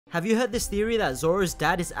Have you heard this theory that Zoro's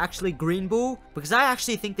dad is actually Greenbull? Because I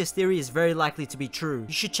actually think this theory is very likely to be true.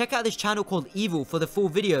 You should check out this channel called Evil for the full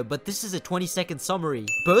video, but this is a 20-second summary.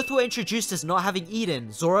 Both were introduced as not having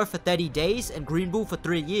eaten, Zoro for 30 days and Greenbull for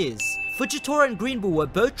 3 years. Fujitora and Greenbull were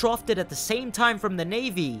both drafted at the same time from the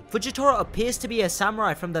Navy. Fujitora appears to be a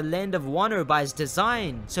samurai from the land of Wano by his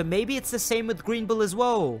design, so maybe it's the same with Greenbull as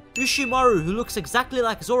well. Ushimaru, who looks exactly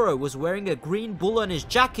like Zoro, was wearing a green bull on his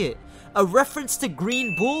jacket. A reference to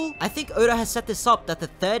Green Bull? I think Oda has set this up that the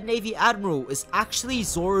 3rd Navy Admiral is actually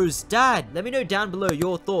Zoro's dad. Let me know down below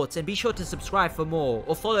your thoughts and be sure to subscribe for more,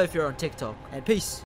 or follow if you're on TikTok. And peace.